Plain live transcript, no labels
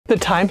The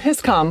time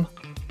has come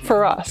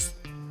for us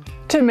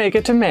to make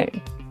it to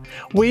Maine.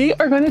 We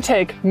are going to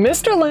take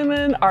Mr.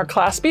 Lemon, our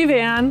Class B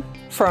van,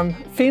 from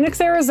Phoenix,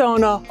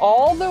 Arizona,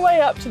 all the way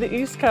up to the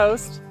East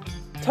Coast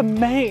to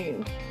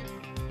Maine.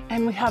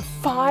 And we have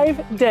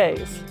 5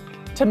 days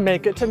to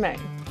make it to Maine.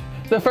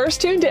 The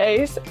first 2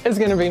 days is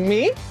going to be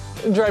me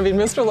driving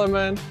Mr.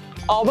 Lemon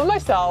all by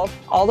myself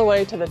all the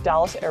way to the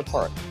Dallas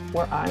airport,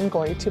 where I'm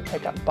going to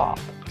pick up Bob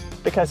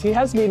because he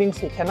has meetings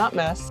he cannot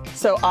miss.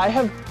 So I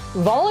have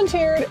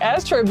volunteered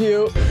as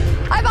tribute.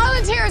 I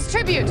volunteer as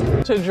tribute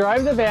To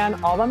drive the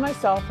van all by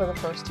myself for the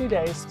first 2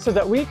 days so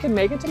that we can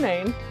make it to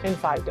Maine in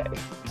 5 days.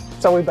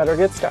 So we better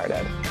get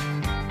started.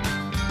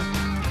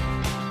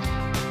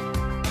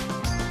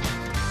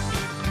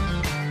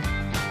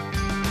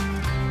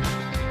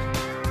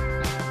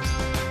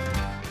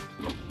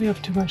 We have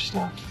too much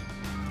stuff.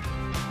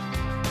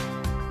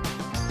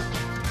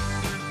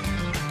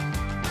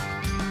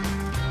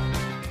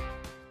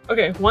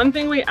 Okay, one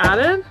thing we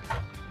added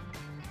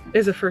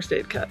is a first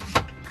aid kit.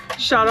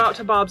 Shout out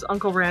to Bob's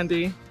Uncle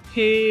Randy.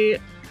 He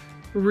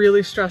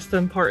really stressed the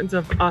importance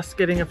of us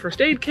getting a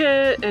first aid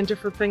kit and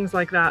different things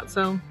like that.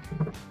 So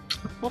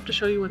we'll have to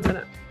show you what's in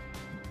it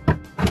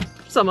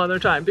some other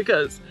time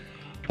because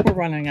we're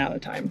running out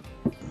of time.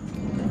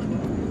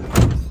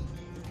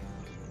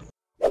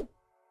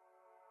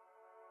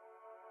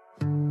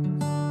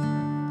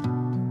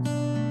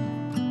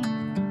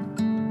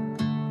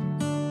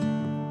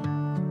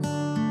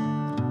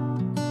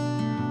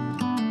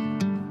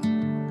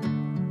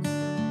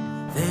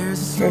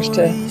 Here's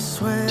to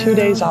 2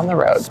 days on the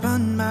road.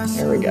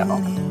 Here we go.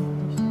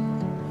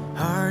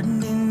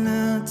 Hardening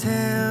the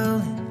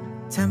tail,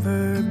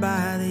 tempered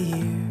by the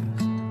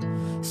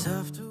years.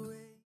 Soft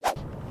away.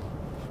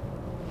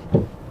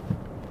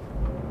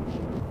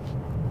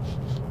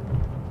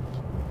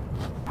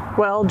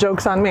 Well,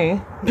 joke's on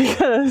me,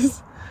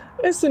 because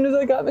as soon as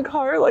I got in the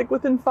car, like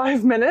within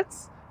 5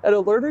 minutes, it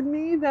alerted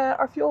me that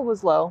our fuel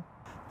was low.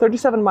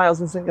 37 miles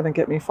isn't gonna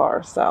get me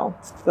far, so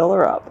let's fill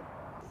her up.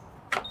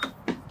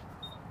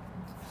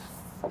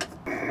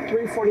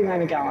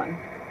 $3.49 a gallon.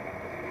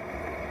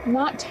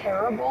 Not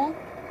terrible,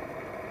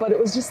 but it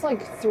was just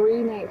like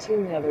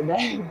 $3.19 the other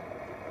day.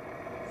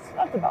 So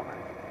that's a bummer.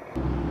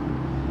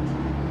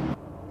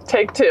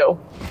 Take 2.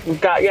 We've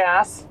got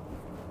gas.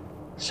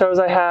 Shows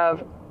I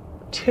have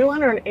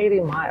 280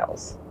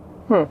 miles.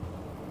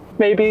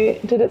 Maybe,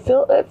 did it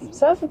fill? It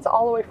says it's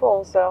all the way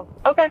full, so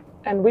okay.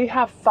 And we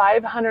have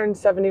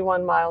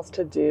 571 miles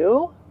to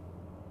do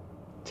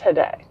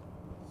today.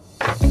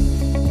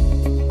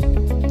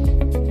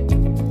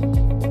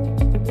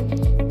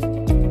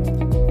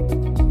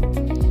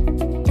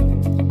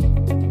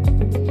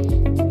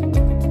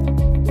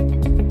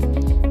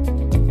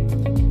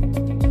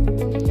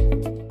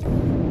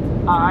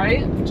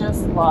 I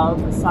just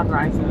love the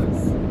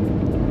sunrises.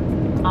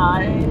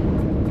 I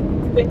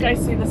think I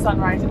see the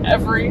sunrise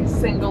every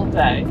single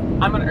day.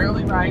 I'm an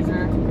early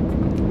riser,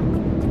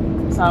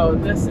 so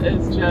this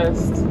is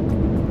just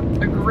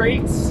a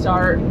great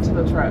start to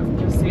the trip,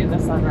 just seeing the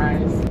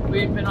sunrise.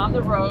 We've been on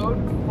the road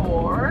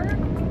for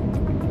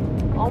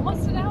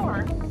almost an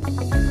hour.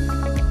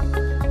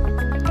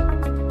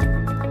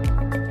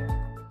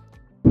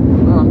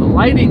 Oh, the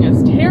lighting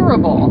is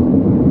terrible,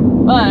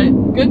 but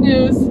good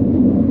news.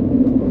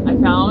 I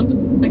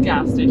found a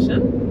gas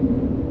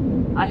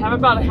station. I have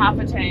about a half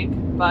a tank,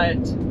 but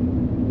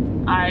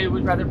I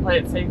would rather play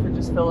it safe and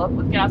just fill up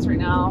with gas right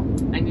now.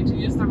 I need to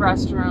use the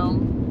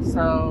restroom,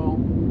 so,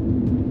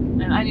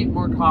 and I need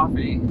more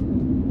coffee.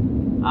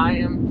 I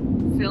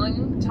am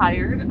feeling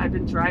tired. I've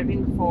been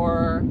driving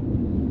for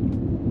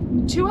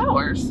 2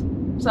 hours,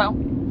 so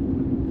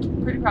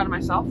pretty proud of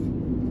myself.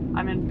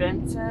 I'm in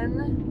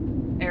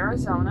Benton,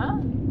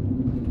 Arizona,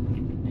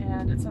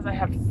 and it says I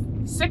have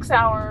 6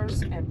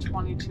 hours and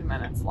 22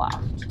 minutes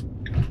left.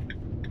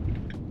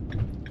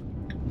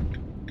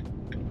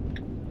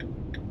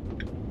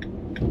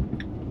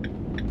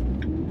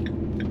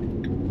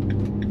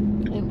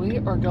 And we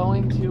are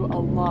going to a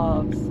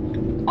Love's.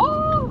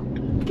 Oh,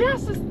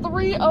 gas is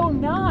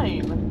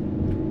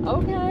 $3.09.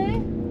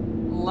 Okay,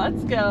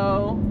 let's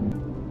go.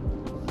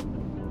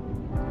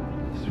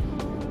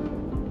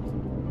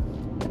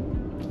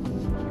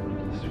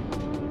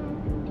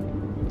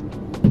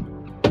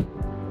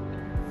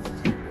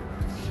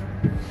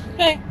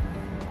 Okay,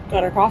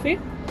 got our coffee.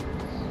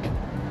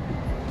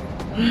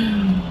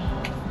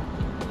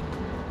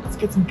 Let's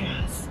get some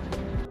gas.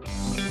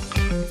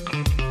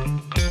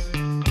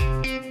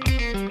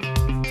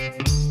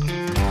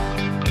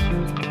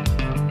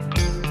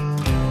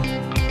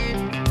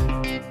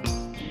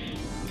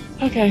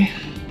 Okay,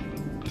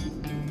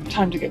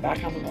 time to get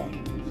back on the road.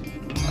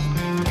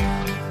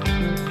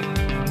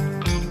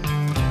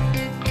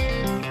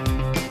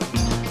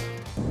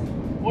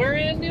 We're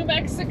in New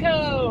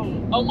Mexico.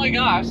 Oh my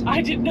gosh,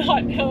 I did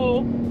not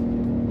know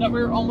that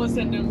we were almost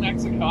in New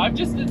Mexico. I've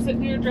just been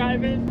sitting here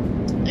driving.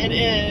 It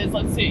is,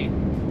 let's see,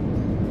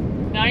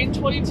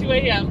 9:22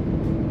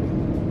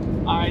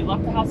 a.m. I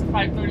left the house at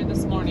 5:30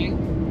 this morning,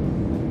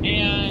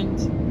 and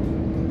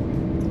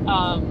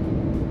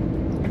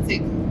let's see,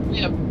 we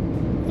have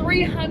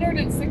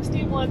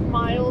 361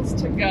 miles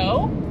to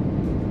go.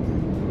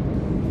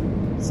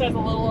 Says a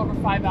little over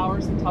 5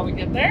 hours until we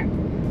get there.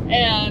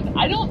 And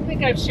I don't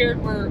think I've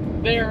shared where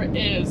there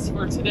is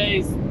for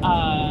today's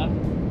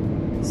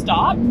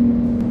stop.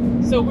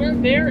 So where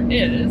there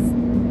is,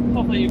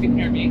 hopefully you can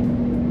hear me.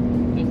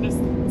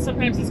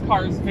 Sometimes this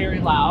car is very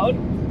loud,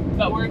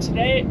 but where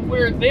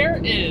there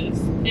is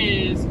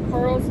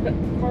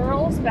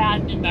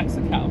Carlsbad, New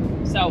Mexico.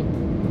 So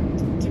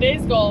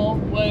today's goal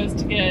was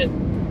to get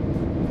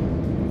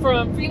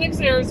from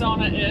Phoenix,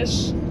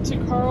 Arizona-ish to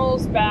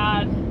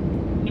Carlsbad,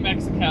 New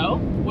Mexico,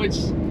 which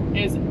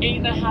is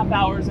 8.5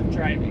 hours of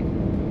driving.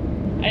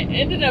 I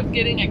ended up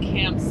getting a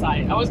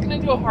campsite. I was going to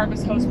do a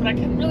harvest host, but I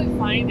couldn't really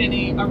find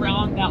any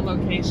around that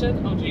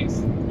location. Oh geez,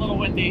 a little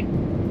windy.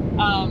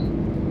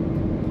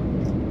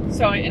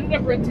 So I ended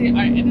up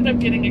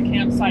getting a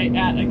campsite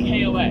at a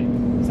KOA.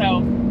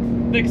 So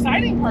the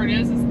exciting part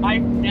is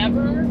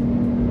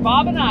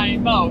Bob and I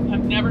both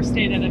have never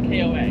stayed at a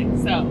KOA.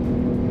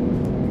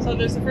 So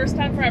there's the first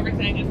time for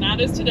everything, and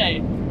that is today.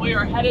 We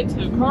are headed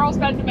to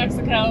Carlsbad, New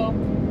Mexico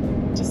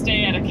to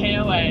stay at a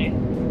KOA.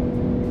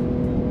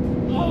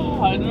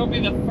 Oh, and it'll be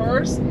the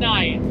first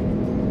night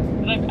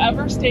that I've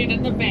ever stayed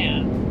in a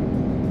van,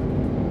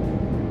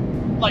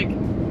 like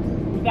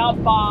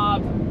without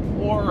Bob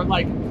or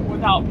like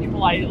without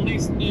people I at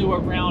least knew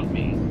around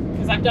me.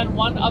 Because I've done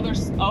one other,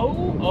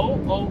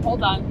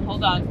 hold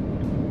on.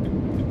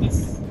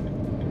 This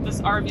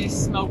RV's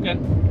smoking.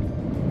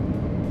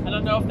 I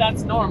don't know if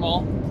that's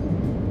normal.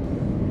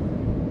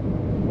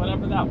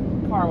 Whatever that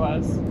car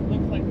was.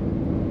 Looked like.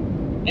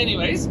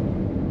 Anyways,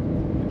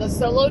 the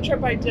solo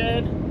trip I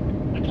did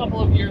a couple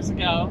of years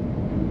ago.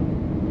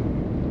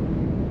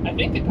 I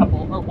think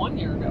 1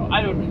 year ago.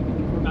 I don't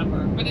even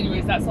remember. But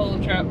anyways, that solo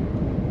trip,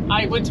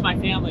 I went to my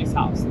family's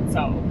house. And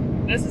so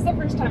this is the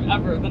first time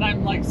ever that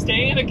I'm like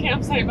staying at a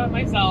campsite by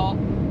myself,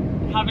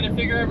 having to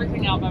figure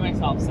everything out by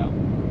myself. So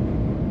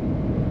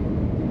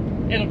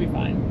it'll be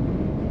fine.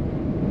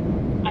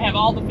 I have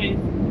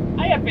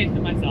faith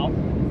in myself.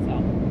 So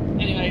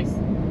anyways,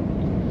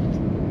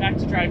 back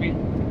to driving.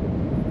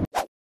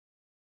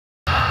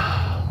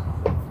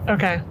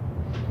 Okay.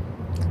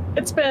 I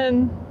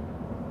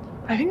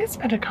think it's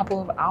been a couple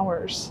of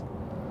hours.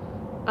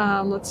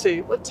 Let's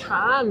see, what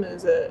time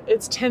is it?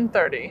 It's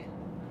 10:30.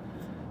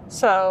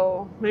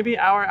 So maybe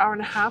hour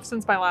and a half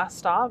since my last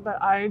stop,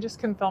 but I just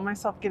can feel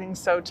myself getting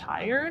so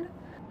tired.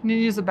 I need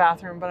to use the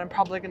bathroom, but I'm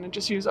probably gonna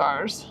just use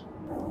ours.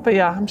 But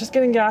yeah, I'm just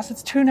getting gas.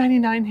 It's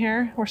 $2.99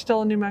 here. We're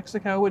still in New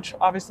Mexico, which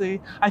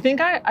obviously, I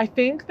think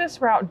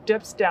this route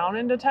dips down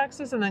into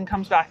Texas and then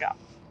comes back up,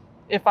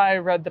 if I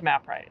read the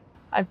map right.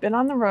 I've been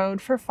on the road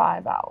for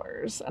 5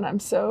 hours and I'm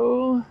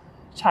so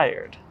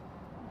tired.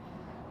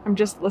 I'm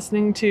just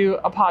listening to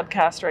a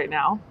podcast right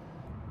now.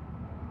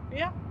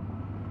 Yeah.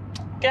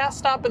 Gas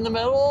stop in the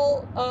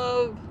middle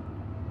of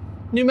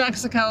New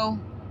Mexico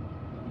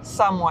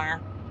somewhere.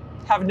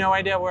 Have no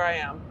idea where I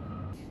am.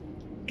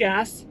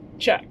 Gas,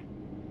 check.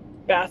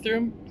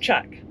 Bathroom,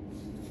 check.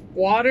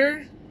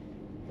 Water,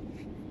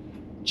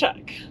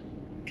 check.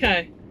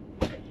 Okay.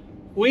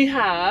 We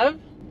have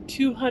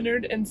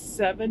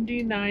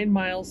 279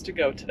 miles to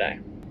go today.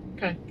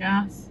 Okay,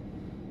 gas.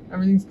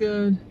 Everything's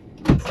good.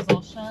 This is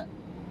all shut.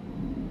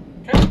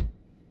 Okay.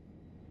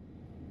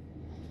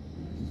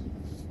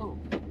 Oh.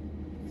 I'm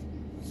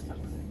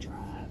gonna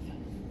drive.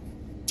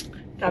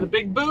 Got a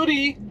big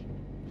booty.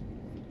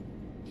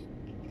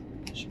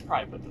 I should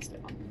probably put this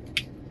down.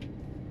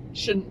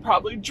 Shouldn't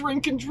probably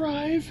drink and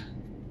drive.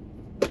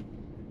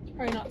 It's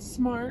probably not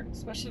smart,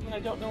 especially when I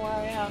don't know where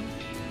I am.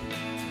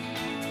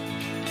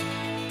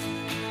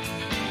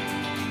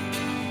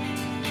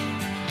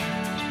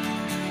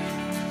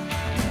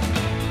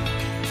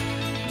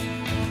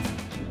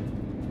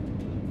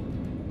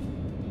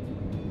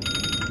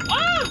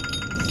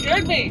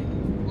 Scared me.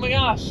 Oh my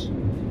gosh.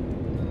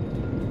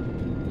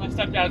 My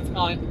stepdad's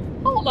calling.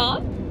 Hold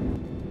on.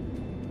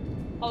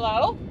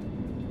 Hello?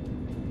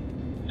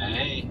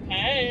 Hey.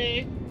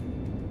 Hey.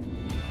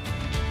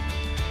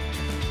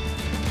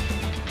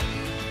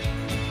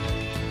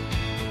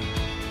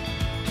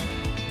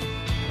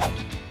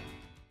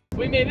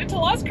 We made it to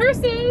Las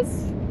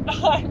Cruces.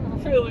 I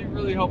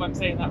really hope I'm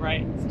saying that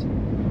right.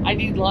 I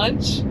need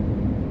lunch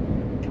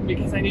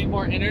because I need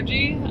more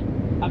energy.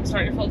 I'm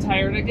starting to feel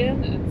tired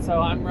again, and so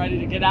I'm ready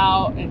to get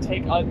out and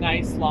take a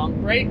nice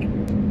long break.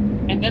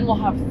 And then we'll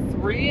have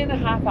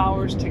 3.5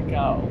 hours to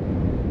go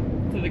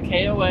to the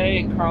KOA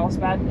in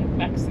Carlsbad, New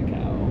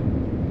Mexico.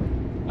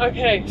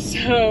 Okay,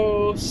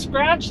 so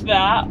scratch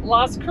that.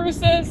 Las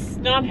Cruces,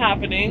 not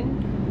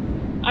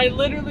happening. I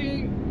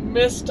literally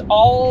missed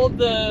all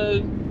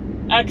the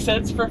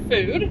exits for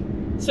food.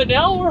 So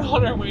now we're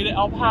on our way to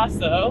El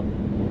Paso,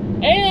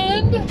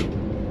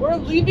 and we're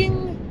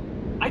leaving.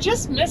 I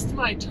just missed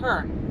my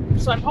turn,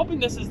 so I'm hoping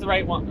this is the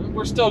right one.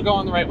 We're still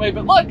going the right way,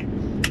 but look,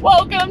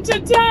 welcome to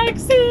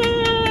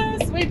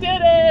Texas! We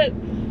did it!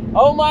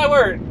 Oh my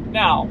word.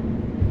 Now,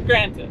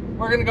 granted,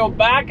 we're gonna go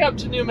back up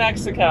to New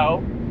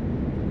Mexico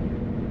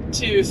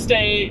to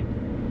stay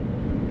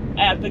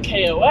at the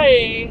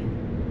KOA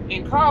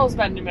in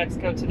Carlsbad, New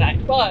Mexico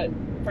tonight. But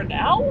for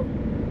now,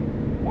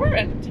 we're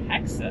in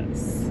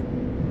Texas.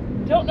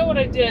 Don't know what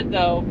I did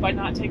though by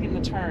not taking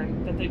the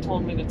turn that they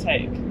told me to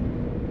take.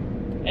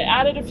 It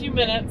added a few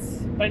minutes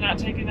by not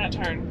taking that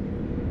turn.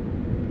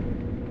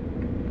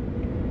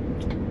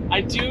 I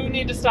do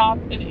need to stop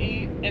and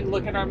eat and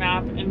look at our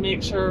map and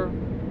make sure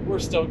we're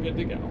still good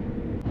to go.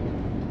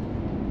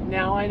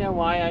 Now I know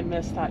why I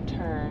missed that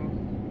turn.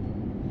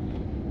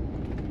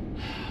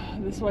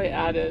 This way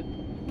added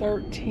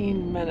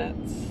 13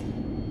 minutes,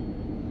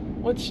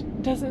 which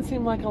doesn't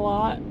seem like a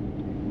lot,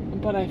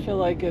 but I feel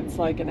like it's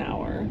like an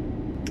hour.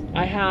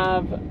 I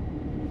have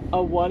a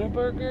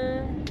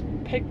Whataburger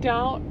picked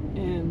out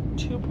in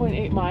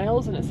 2.8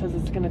 miles and it says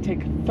it's going to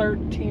take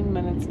 13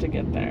 minutes to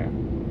get there.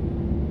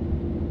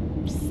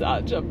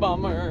 Such a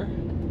bummer.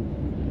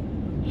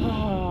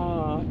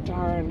 Oh,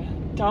 darn.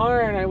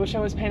 I wish I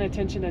was paying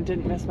attention and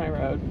didn't miss my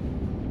road.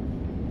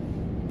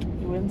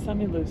 You win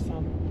some, you lose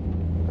some.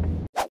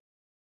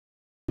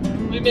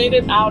 We made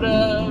it out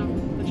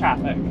of the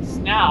traffic.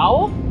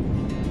 Now,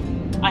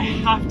 I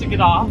have to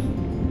get off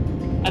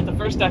at the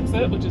first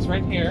exit, which is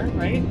right here,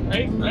 right.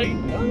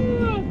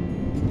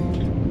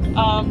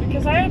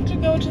 Because I have to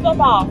go to the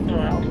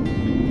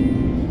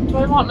bathroom. Do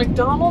I want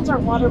McDonald's or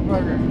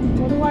Whataburger?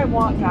 What do I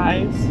want,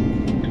 guys?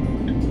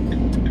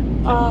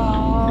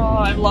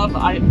 Oh, I'm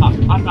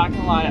not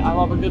gonna lie, I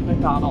love a good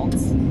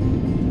McDonald's.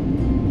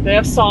 They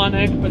have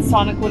Sonic, but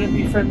Sonic wouldn't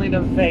be friendly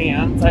to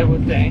vans, I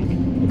would think.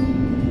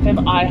 They have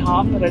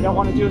IHOP, but I don't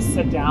want to do a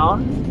sit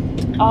down.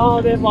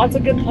 Oh, they have lots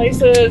of good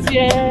places.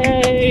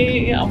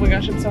 Yay! Oh my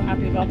gosh, I'm so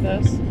happy about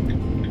this.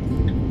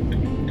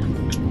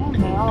 Oh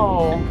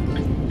no.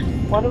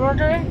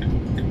 Whataburger?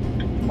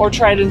 Or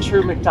tried and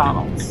true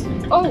McDonald's?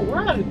 Oh,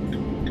 we're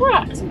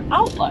at some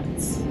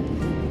outlets.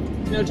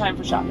 No time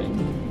for shopping.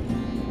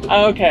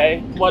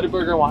 Okay,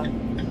 Whataburger won.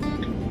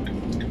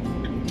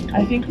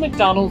 I think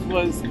McDonald's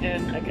was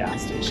in a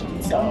gas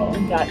station, so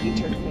that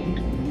deterred me.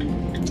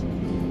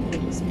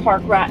 Just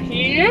park right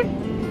here.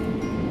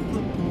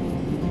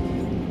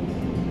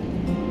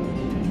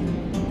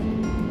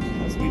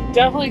 Because we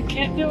definitely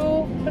can't do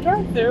a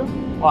drive-thru.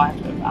 Well, I have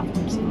to go to the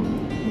bathroom, so.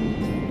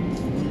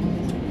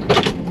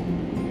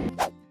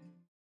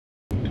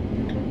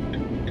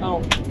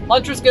 Oh,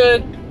 lunch was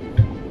good.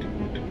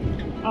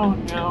 Oh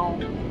no.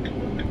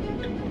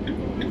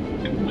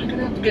 I'm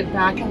gonna have to get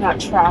back in that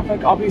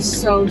traffic. I'll be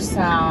so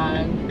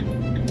sad.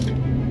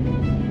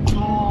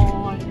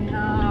 Oh, I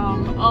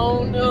am.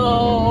 Oh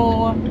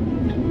no.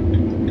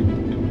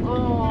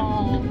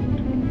 Oh.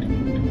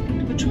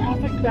 The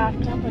traffic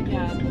backed up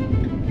again.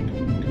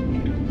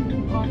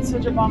 Oh, it's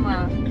such a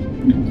bummer.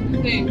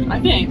 I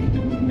think.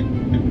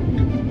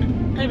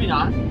 Maybe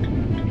not.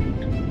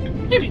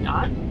 Maybe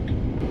not.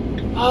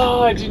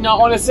 Oh, I do not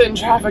want to sit in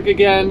traffic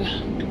again.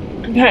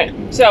 Okay,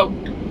 so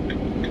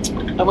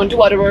I went to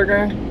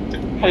Whataburger,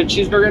 had a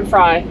cheeseburger and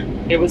fry.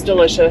 It was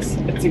delicious.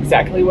 It's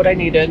exactly what I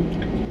needed.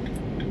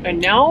 And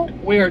now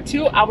we are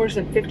 2 hours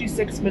and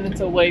 56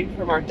 minutes away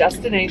from our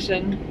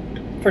destination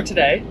for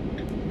today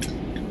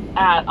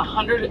at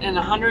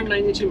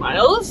 192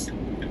 miles.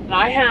 And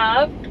I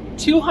have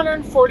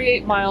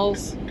 248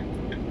 miles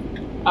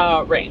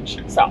range.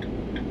 So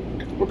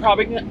we're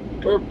probably,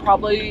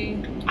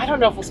 I don't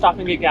know if we'll stop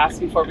and get gas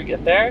before we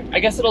get there. I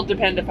guess it'll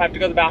depend if I have to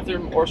go to the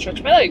bathroom or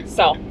stretch my legs.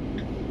 So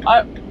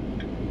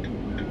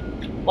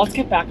let's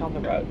get back on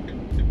the road.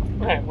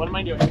 Okay, what am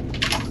I doing?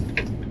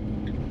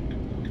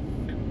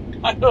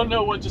 I don't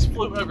know what just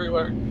flew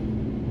everywhere.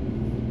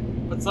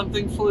 But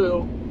something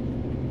flew.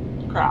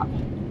 Crap.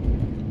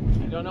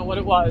 I don't know what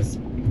it was.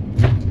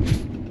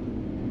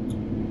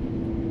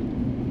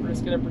 We're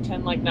just gonna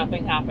pretend like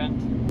nothing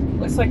happened.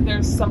 Looks like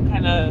there's some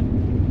kind of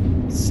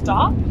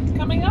stop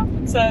coming up.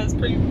 It says,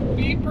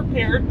 be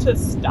prepared to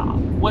stop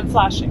when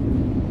flashing.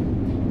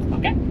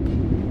 Okay.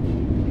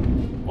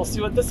 We'll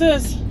see what this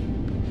is.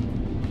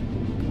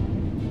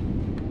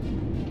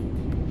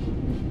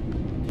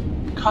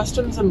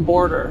 Customs and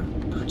Border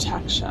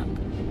Protection.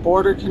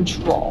 Border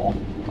Control.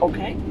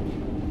 Okay.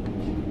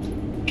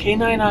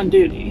 Canine on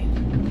duty.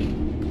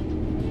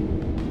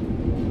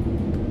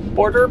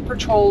 Border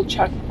Patrol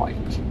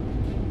checkpoint.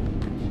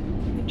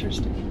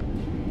 Interesting.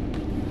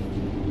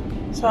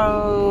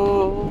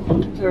 So,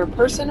 is there a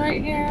person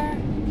right here?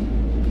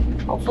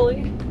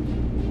 Hopefully.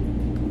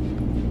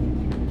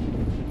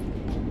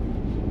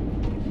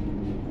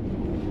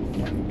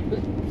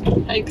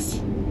 Thanks.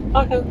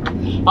 Okay.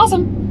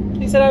 Awesome.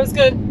 He said I was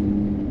good.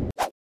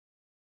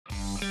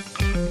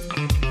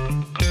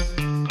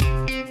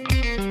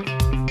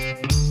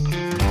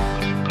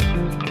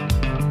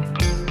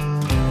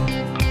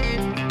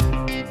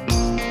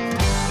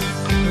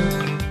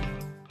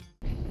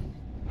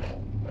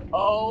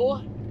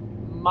 Oh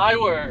my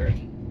word.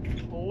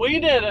 We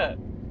did it.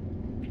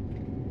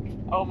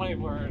 Oh my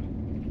word.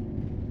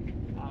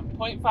 I'm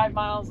 0.5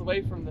 miles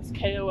away from this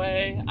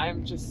KOA.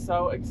 I'm just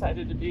so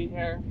excited to be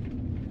here.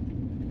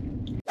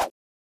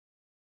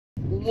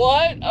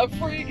 What a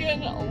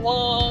freaking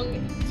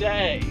long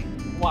day.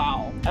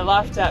 wow. I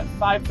left at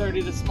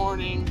 5:30 this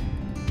morning.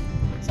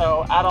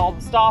 So add all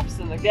the stops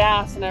and the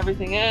gas and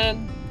everything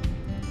in.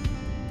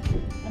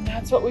 And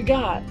that's what we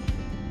got.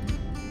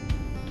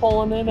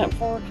 Pulling in at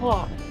 4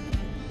 o'clock.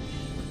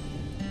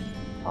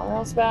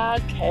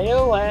 Carlsbad,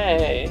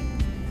 KOA.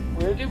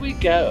 Where did we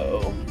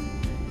go?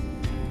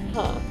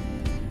 Huh.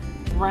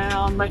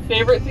 Around. My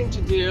favorite thing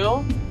to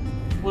do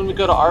when we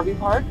go to RV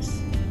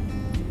parks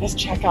is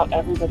check out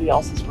everybody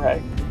else's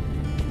rig.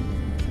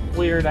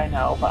 Weird, I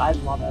know, but I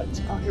love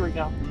it. Oh, here we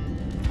go.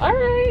 All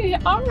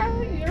right,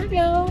 here we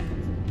go.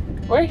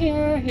 We're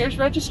here. Here's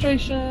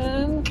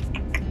registration.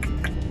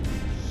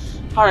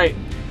 All right,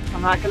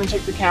 I'm not gonna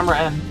take the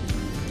camera in.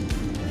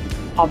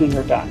 I'll be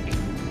right back.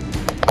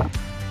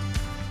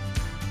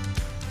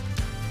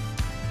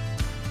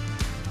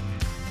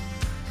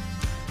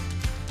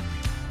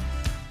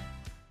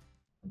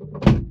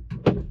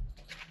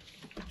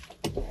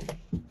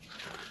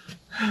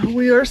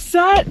 We are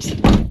set.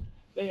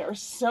 They are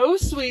so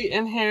sweet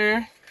in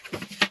here.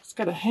 Just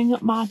gotta hang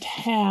up my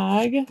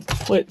tag,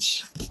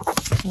 which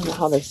I don't know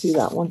how they see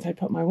that once I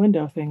put my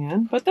window thing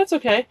in, but that's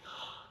okay.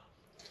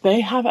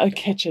 They have a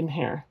kitchen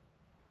here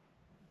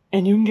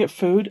and you can get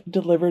food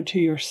delivered to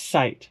your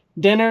site.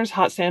 Dinners,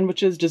 hot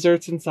sandwiches,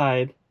 desserts, and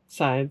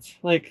sides.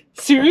 Like,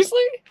 seriously?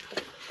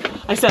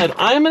 I said,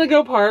 I'm gonna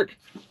go park,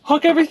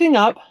 hook everything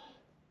up,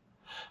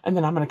 and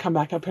then I'm gonna come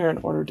back up here and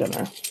order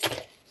dinner.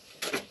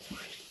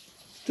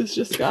 This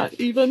just got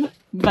even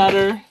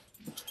better.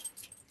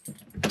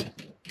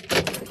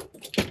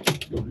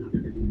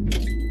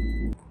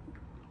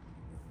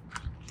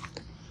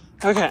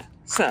 Okay,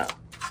 so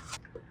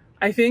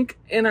I think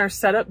in our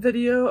setup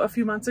video a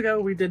few months ago,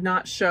 we did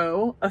not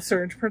show a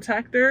surge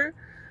protector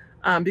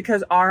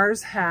because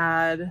ours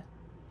had,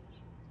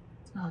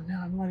 oh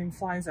no, I'm letting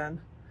flies in.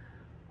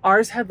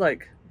 Ours had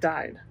like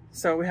died.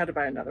 So we had to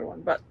buy another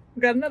one, but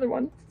we got another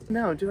one.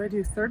 No, do I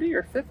do 30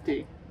 or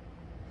 50?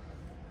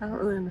 I don't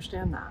really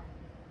understand that.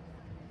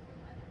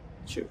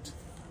 Shoot.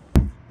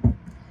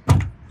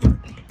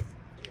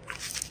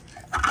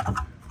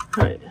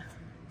 Right,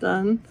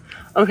 done.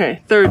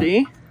 Okay,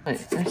 30.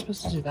 Wait, am I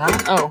supposed to do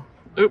that? Oh,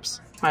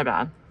 oops, my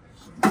bad.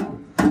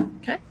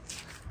 Okay.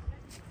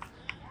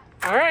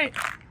 All right,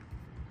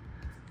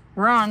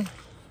 we're on.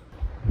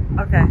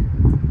 Okay,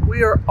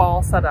 we are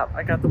all set up.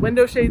 I got the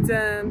window shades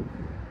in.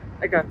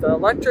 I got the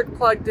electric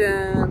plugged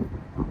in.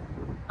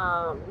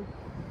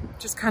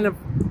 Just kind of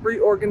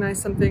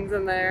reorganize some things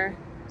in there.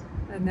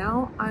 And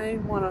now I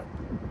want to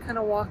kind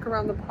of walk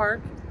around the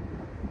park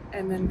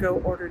and then go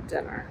order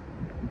dinner.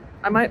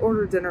 I might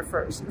order dinner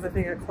first because I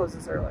think it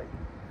closes early.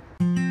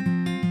 I'm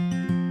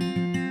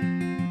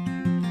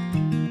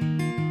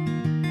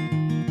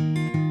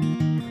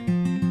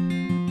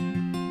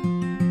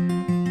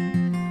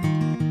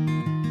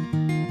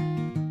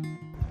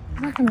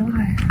not gonna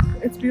lie,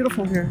 it's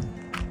beautiful here.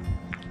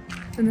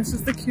 And this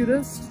is the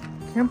cutest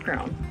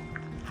campground.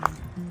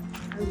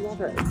 I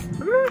love it.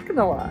 I'm not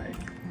gonna lie.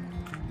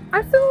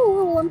 I feel a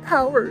little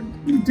empowered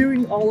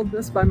doing all of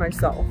this by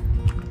myself.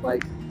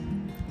 Like,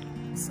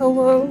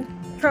 solo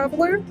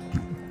traveler,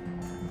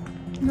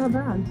 not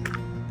bad.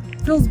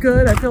 Feels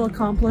good, I feel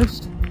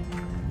accomplished.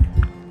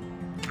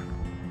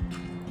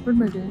 Where'd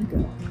my van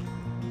go?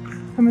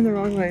 I'm in the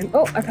wrong lane.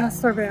 Oh, I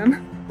passed our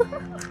van.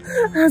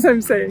 As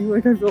I'm saying,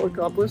 like I feel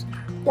accomplished.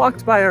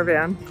 Walked by our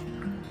van.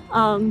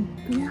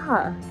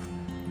 Yeah.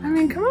 I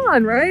mean, come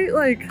on, right?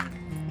 Like,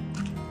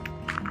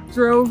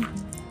 drove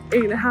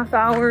 8.5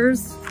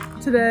 hours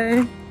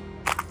today.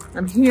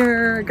 I'm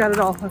here, got it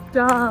all hooked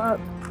up.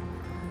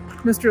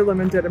 Mr.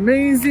 Lemon did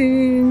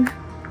amazing.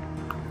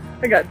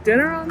 I got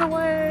dinner on the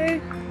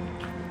way.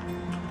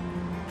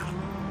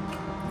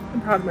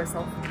 I'm proud of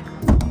myself.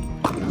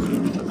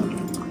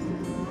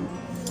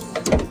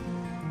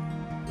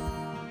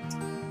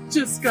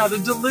 Just got a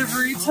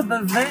delivery to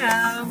the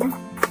van.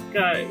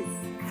 Guys,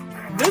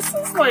 this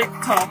is like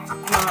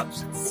top-notch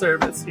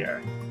service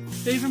here.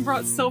 They even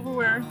brought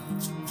silverware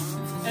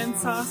and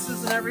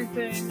sauces and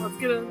everything. Let's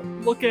get a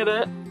look at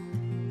it.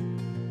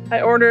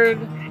 I ordered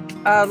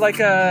like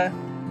a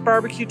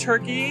barbecue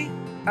turkey,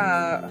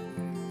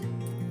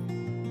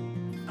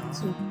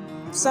 some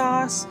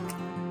sauce,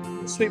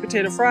 sweet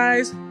potato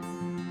fries.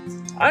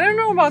 I don't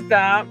know about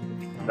that.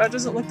 That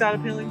doesn't look that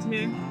appealing to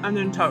me. And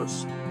then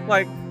toast.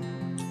 Like,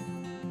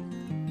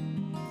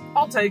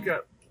 I'll take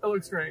it. It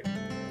looks great.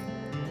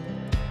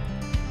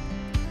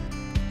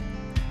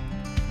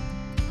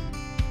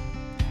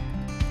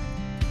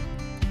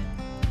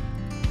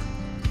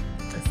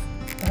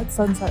 That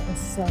sunset is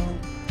so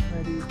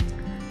pretty.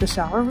 The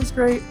shower was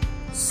great.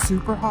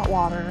 Super hot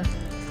water.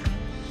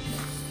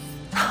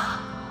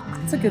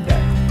 It's a good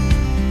day.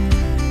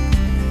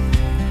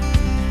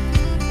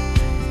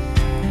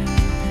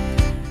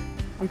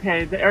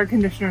 Okay, the air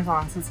conditioner's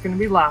on, so it's gonna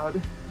be loud.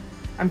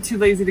 I'm too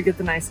lazy to get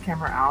the nice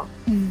camera out.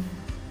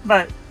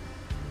 But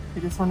I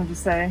just wanted to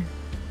say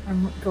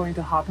I'm going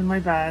to hop in my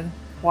bed,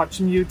 watch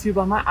some YouTube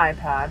on my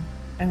iPad,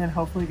 and then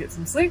hopefully get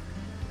some sleep.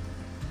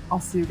 I'll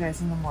see you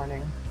guys in the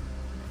morning.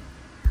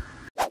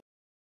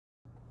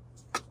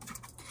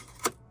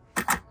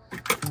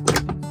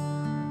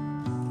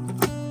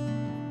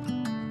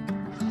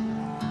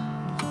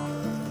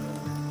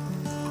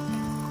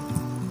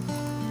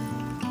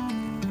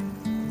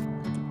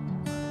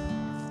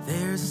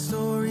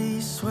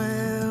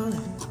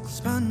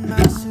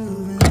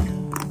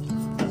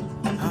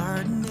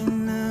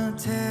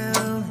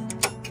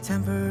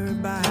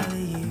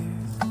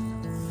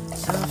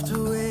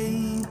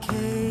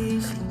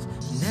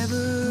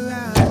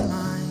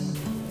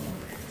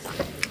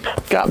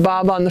 Got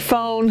Bob on the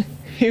phone.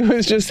 I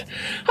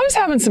was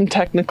having some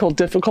technical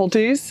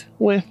difficulties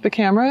with the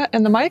camera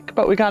and the mic,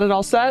 but we got it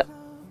all set.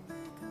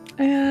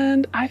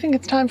 And I think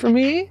it's time for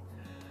me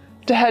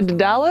to head to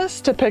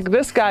Dallas to pick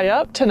this guy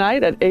up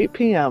tonight at 8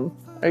 p.m.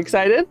 Are you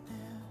excited?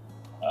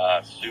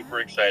 Super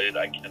excited.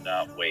 I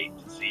cannot wait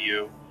to see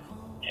you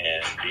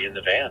and be in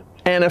the van.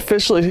 And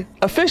official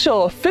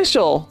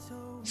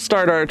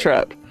start our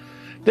trip.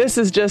 This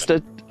is just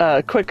a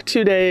quick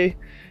 2-day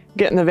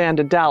get in the van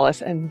to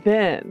Dallas, and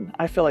then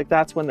I feel like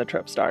that's when the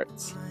trip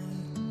starts.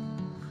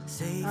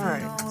 All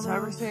right, does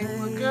everything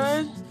look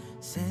good?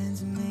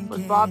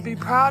 Would Bob be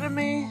proud of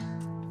me?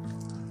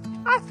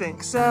 I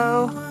think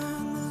so.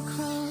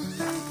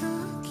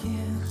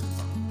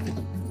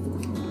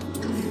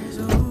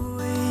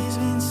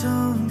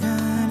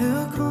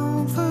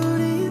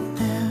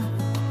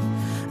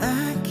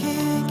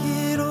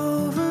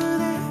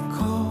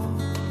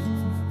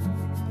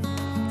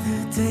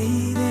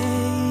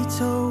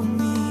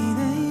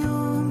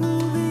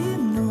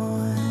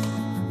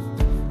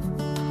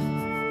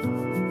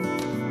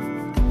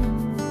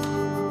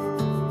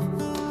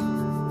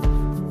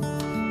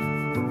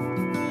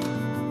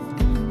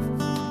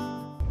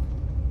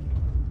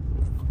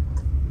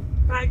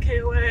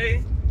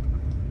 KOA.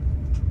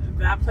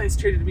 That place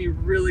treated me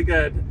really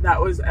good. That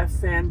was a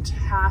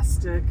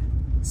fantastic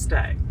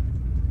stay.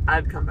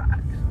 I'd come back.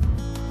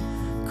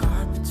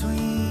 Caught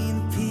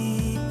between the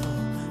people,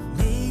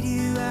 made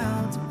you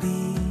out to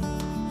be.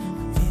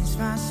 Convinced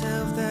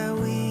myself that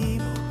we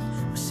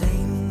were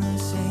saying the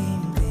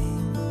same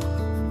thing.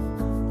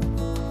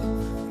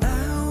 I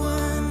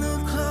wind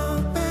the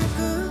clock back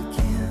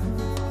again.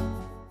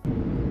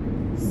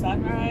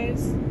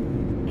 Sunrise,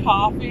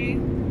 coffee,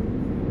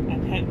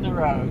 and hitting the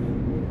road.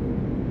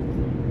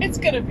 It's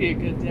gonna be a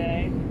good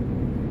day.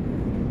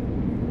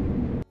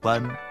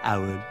 1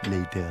 hour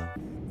later.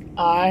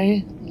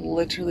 I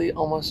literally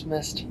almost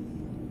missed.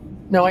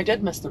 No, I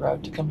did miss the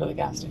road to come to the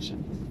gas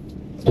station.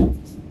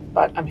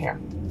 But I'm here.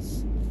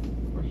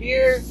 We're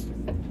here.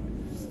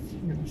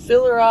 I'm gonna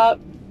fill her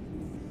up.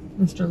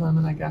 Mr.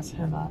 Lemon, I guess,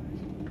 him up.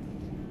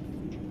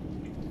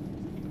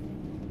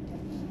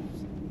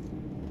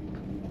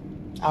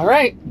 All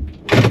right,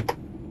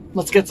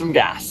 let's get some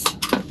gas.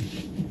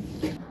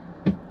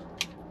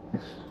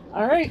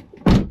 All right,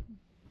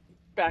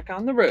 back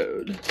on the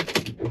road.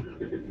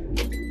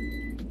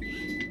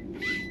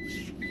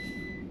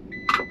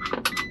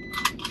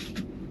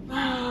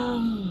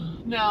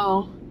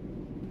 Now,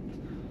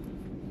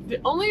 the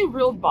only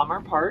real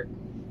bummer part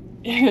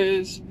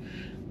is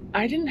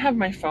I didn't have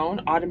my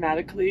phone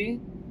automatically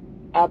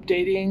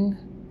updating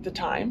the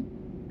time.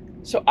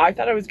 So I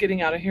thought I was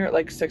getting out of here at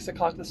like 6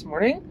 o'clock this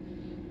morning.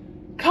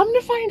 Come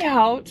to find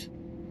out,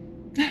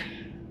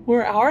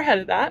 we're an hour ahead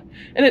of that,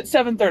 and it's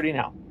 7:30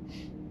 now.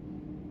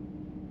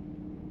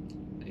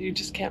 You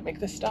just can't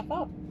make this stuff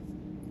up.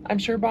 I'm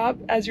sure,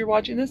 Bob, as you're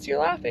watching this, you're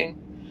laughing.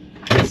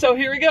 So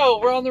here we go.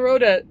 We're on the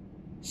road at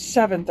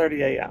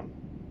 7:30 a.m.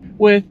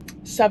 with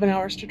 7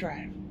 hours to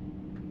drive.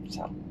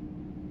 So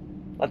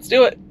let's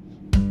do it.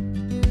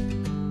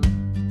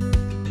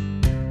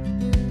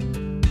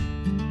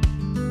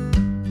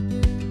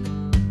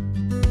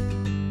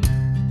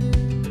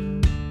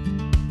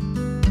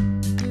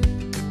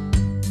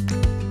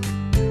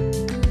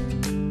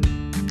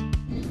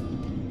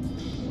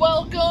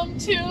 Welcome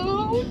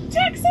to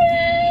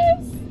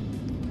Texas!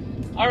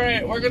 All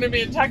right, we're gonna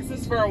be in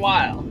Texas for a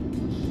while.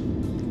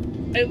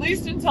 At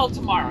least until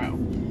tomorrow.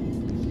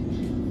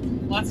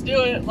 Let's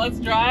do it. Let's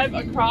drive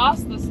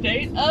across the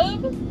state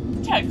of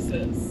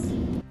Texas.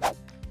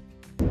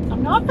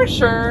 I'm not for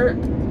sure.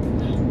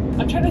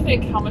 I'm trying to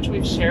think how much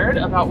we've shared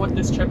about what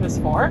this trip is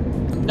for.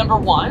 Number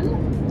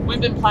one,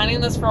 we've been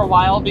planning this for a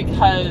while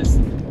because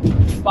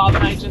Bob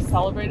and I just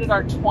celebrated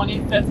our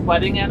 25th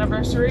wedding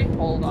anniversary.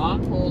 Hold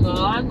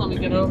on, let me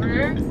get over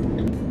here.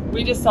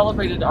 We just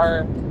celebrated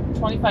our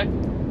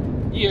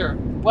 25-year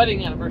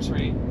wedding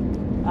anniversary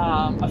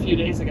a few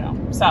days ago.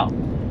 So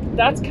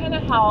that's kind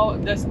of how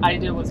this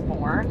idea was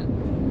born.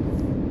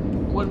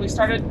 When we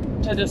started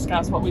to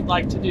discuss what we'd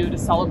like to do to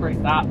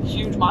celebrate that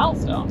huge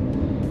milestone.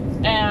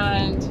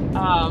 And,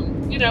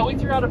 you know, we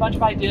threw out a bunch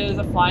of ideas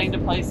of flying to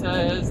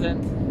places,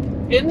 and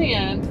in the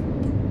end,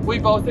 we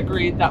both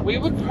agreed that we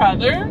would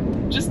rather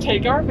just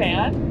take our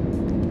van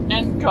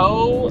and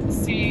go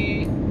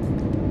see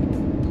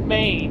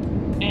Maine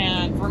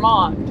and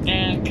Vermont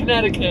and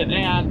Connecticut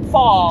and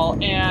Fall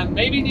and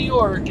maybe New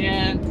York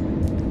and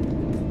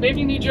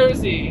maybe New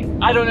Jersey.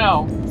 I don't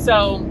know.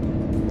 So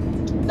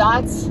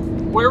that's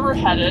where we're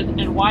headed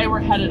and why we're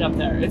headed up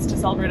there. It's to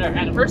celebrate our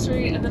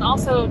anniversary, and then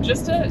also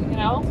just to, you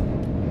know,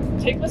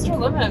 take Mr.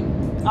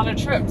 Lemon on a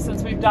trip,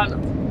 since we've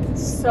done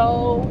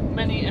so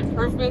many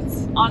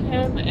improvements on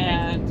him,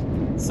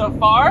 and so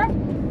far,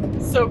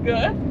 so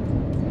good.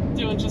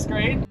 Doing just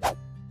great.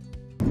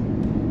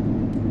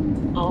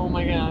 Oh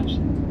my gosh.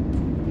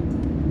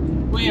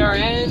 We are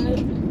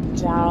in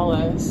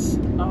Dallas.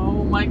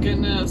 Oh my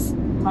goodness.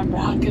 My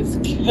back is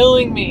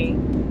killing me.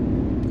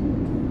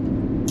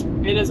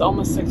 It is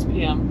almost 6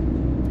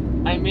 p.m.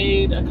 I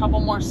made a couple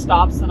more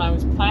stops than I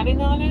was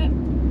planning on it.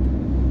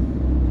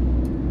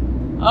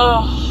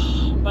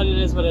 Oh, but it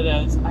is what it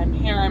is. I'm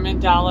here, I'm in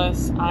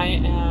Dallas. I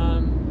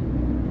am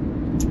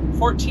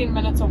 14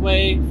 minutes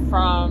away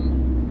from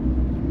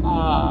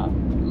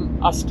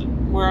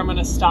where I'm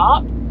gonna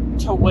stop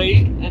to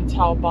wait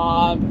until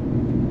Bob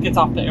gets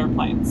off the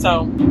airplane.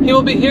 So he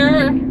will be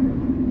here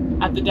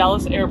at the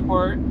Dallas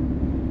airport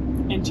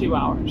in 2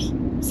 hours.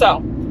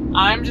 So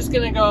I'm just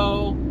gonna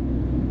go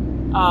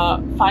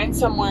find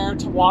somewhere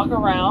to walk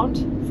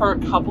around for a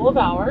couple of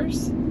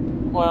hours.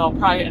 Well,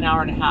 probably an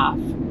hour and a half,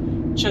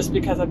 just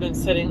because I've been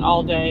sitting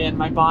all day and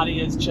my body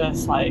is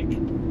just like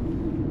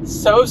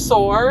so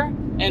sore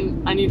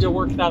and I need to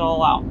work that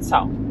all out.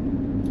 So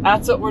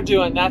that's what we're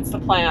doing. That's the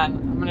plan.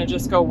 I'm gonna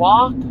just go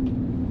walk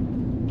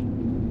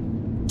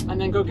and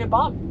then go get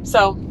Bob.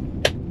 So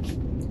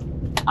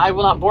I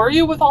will not bore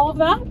you with all of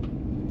that.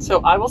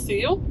 So I will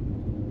see you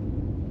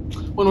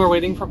when we're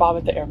waiting for Bob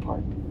at the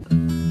airport.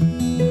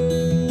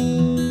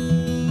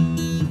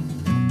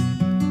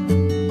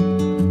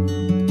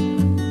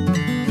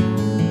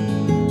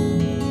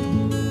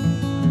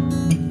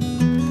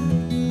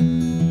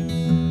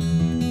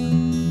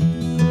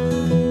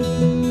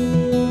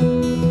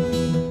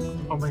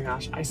 Oh my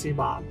gosh, I see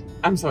Bob.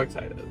 I'm so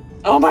excited.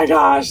 Oh my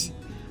gosh,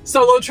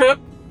 solo trip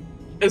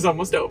is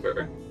almost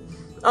over.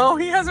 Oh,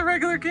 he has a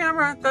regular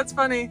camera. That's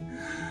funny.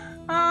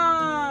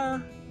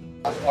 Ah.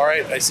 All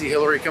right, I see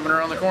Hillary coming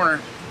around the corner.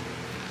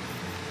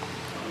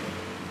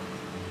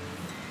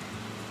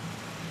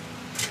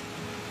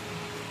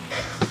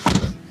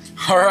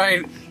 All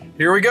right,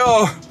 here we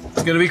go.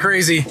 It's gonna be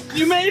crazy.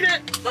 You made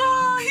it.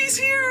 Oh, he's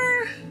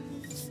here.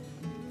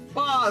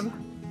 Bob,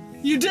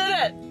 you did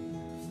it.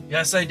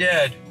 Yes, I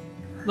did.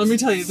 Let me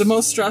tell you, the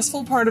most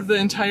stressful part of the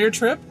entire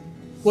trip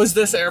was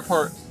this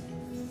airport.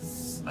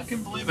 I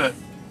can believe it.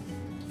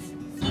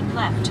 Keep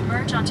left to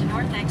merge onto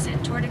North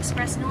Exit toward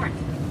Express North.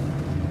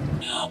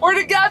 We're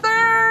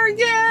together!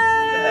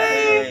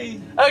 Yay!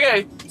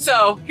 Okay,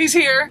 so he's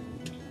here.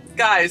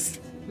 Guys,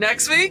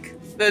 next week,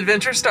 the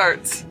adventure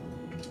starts.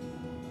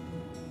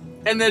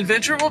 And the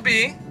adventure will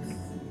be,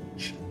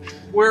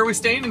 where are we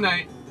staying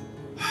tonight?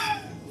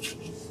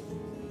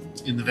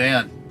 In the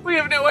van. We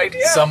have no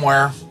idea.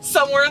 Somewhere.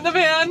 Somewhere in the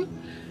van.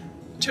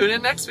 Tune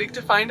in next week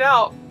to find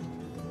out.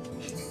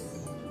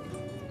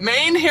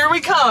 Maine, here we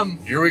come.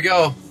 Here we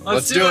go.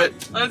 Let's do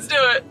it. Let's do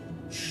it.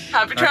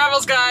 Happy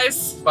travels,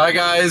 guys. Bye,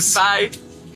 guys. Bye.